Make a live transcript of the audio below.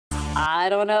I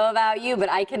don't know about you, but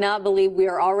I cannot believe we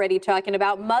are already talking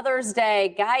about Mother's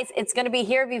Day. Guys, it's going to be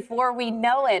here before we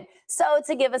know it. So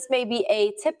to give us maybe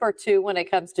a tip or two when it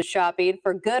comes to shopping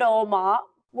for good old mom,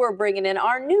 we're bringing in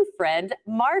our new friend,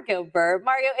 Margo Burr.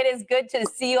 Margo, it is good to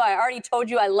see you. I already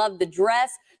told you I love the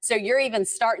dress, so you're even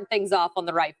starting things off on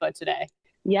the right foot today.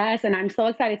 Yes, and I'm so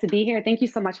excited to be here. Thank you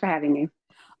so much for having me.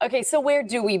 Okay, so where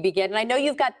do we begin? And I know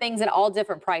you've got things at all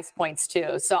different price points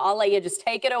too, so I'll let you just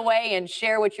take it away and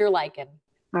share what you're liking.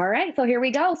 All right, so here we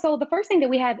go. So the first thing that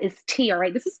we have is tea. All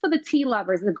right, this is for the tea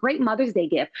lovers. It's a great Mother's Day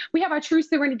gift. We have our True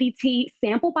Serenity tea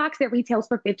sample box that retails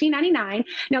for $15.99.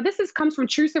 Now comes from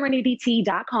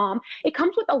TrueSerenityTea.com. It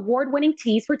comes with award-winning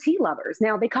teas for tea lovers.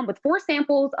 Now they come with 4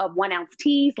 samples of 1-ounce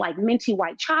teas like minty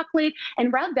white chocolate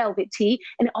and red velvet tea,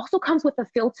 and it also comes with a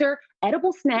filter,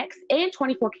 edible snacks, and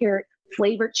 24-karat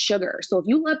flavored sugar. So if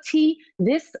you love tea,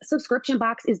 this subscription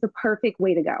box is the perfect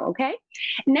way to go, okay?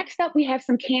 Next up, we have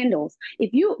some candles.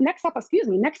 Next up,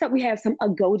 we have some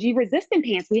Agoji resistant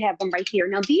pants. We have them right here.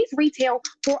 Now, these retail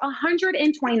for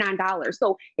 $129.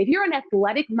 So if you're an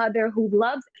athletic mother who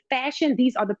loves fashion,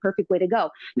 these are the perfect way to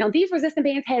go. Now, these resistant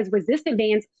bands has resistant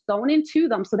bands sewn into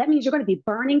them. So that means you're going to be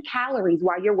burning calories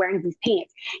while you're wearing these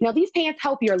pants. Now, these pants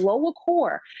help your lower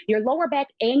core, your lower back,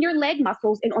 and your leg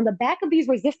muscles. And on the back of these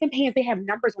resistant pants, they have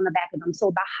numbers on the back of them. So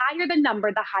the higher the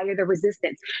number, the higher the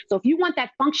resistance. So if you want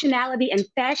that functionality and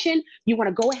fashion, you want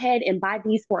to go ahead and buy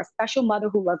these for a special mother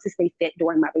who loves to stay fit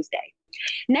during Mother's Day.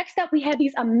 Next up, we have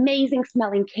these amazing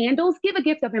smelling candles. Give a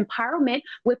gift of empowerment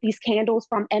with these candles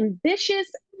from Ambitious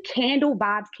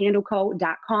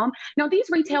CandleVibesCandleCo.com. Now, these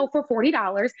retail for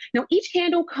 $40. Now, each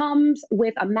candle comes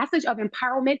with a message of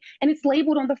empowerment, and it's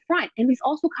labeled on the front. And these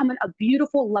also come in a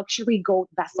beautiful luxury gold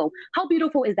vessel. How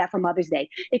beautiful is that for Mother's Day?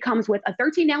 It comes with a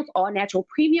 13-ounce all-natural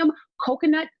premium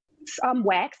coconut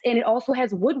wax, and it also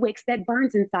has wood wicks that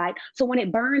burns inside. So when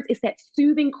it burns, it's that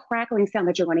soothing crackling sound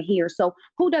that you're going to hear. So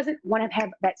who doesn't want to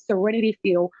have that serenity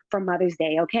feel for Mother's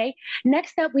Day? Okay.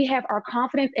 Next up, we have our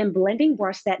confidence and blending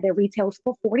brush set that retails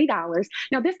for $40.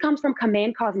 Now this comes from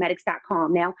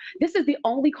commandcosmetics.com. Now this is the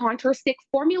only contour stick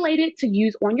formulated to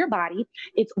use on your body.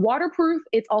 It's waterproof,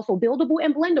 it's also buildable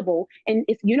and blendable, and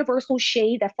it's universal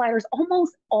shade that flatters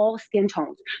almost all skin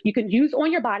tones. You can use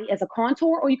on your body as a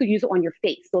contour, or you could use it on your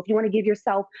face. So if you want to give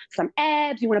yourself some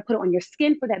abs, you want to put it on your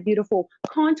skin for that beautiful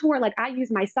contour like I use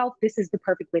myself, this is the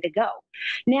perfect way to go.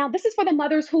 Now, this is for the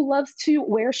mothers who loves to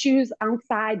wear shoes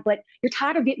outside, but you're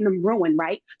tired of getting them ruined,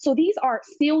 right? So these are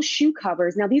steel shoe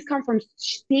covers. Now, these come from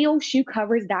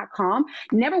steelshoecovers.com.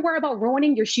 Never worry about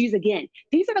ruining your shoes again.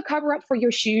 These are the cover-up for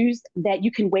your shoes that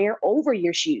you can wear over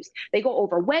your shoes. They go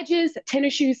over wedges,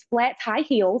 tennis shoes, flats, high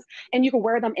heels, and you can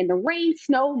wear them in the rain,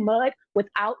 snow, mud,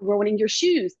 without ruining your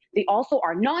shoes. They also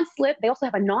are non-slip. They also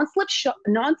have a non-slip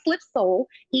sole,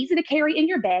 easy to carry in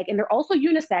your bag, and they're also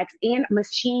unisex and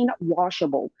machine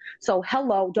washable. So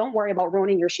hello, don't worry about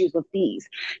ruining your shoes with these.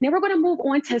 Now we're going to move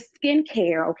on to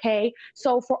skincare, okay?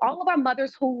 So for all of our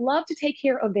mothers who love to take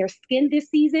care of their skin this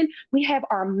season, we have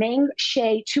our Meng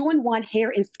Shea 2-in-1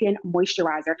 hair and skin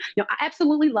moisturizer. Now I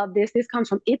absolutely love this. This comes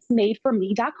from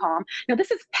itsmadefore.me.com. Now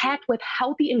this is packed with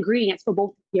healthy ingredients for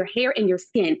both your hair and your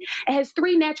skin. It has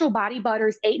 3 natural body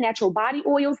butters, 8 natural body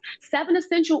oils, 7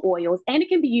 essential oils, and it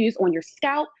can be used on your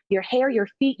scalp, your hair, your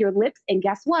feet, your lips, and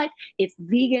guess what? It's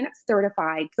vegan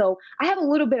certified. So I have a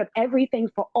little bit of everything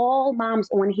for all moms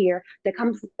on here that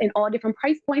comes in all different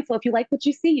price points. So if you like what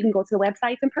you see, you can go to the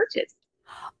websites and purchase.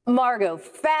 Margo,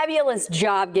 fabulous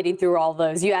job getting through all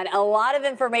those. You had a lot of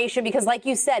information because like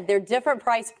you said, they're different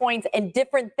price points and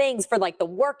different things for like the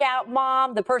workout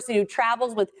mom, the person who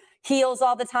travels with heels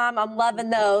all the time. I'm loving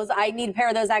those. I need a pair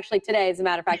of those actually today, as a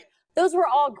matter of fact. Those were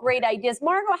all great ideas.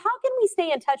 Margo, how can we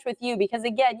stay in touch with you? Because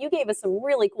again, you gave us some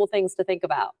really cool things to think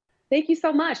about. Thank you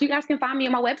so much. You guys can find me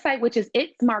on my website, which is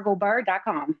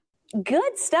itsmargoburr.com.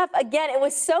 Good stuff. Again, it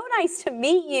was so nice to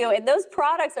meet you. And those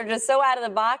products are just so out of the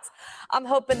box. I'm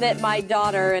hoping that my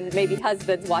daughter and maybe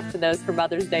husband's watching those for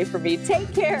Mother's Day for me.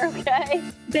 Take care, okay?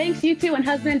 Thanks, you too. And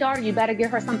husband and daughter, you better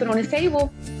give her something on the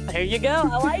table. There you go.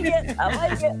 I like it. I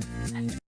like it.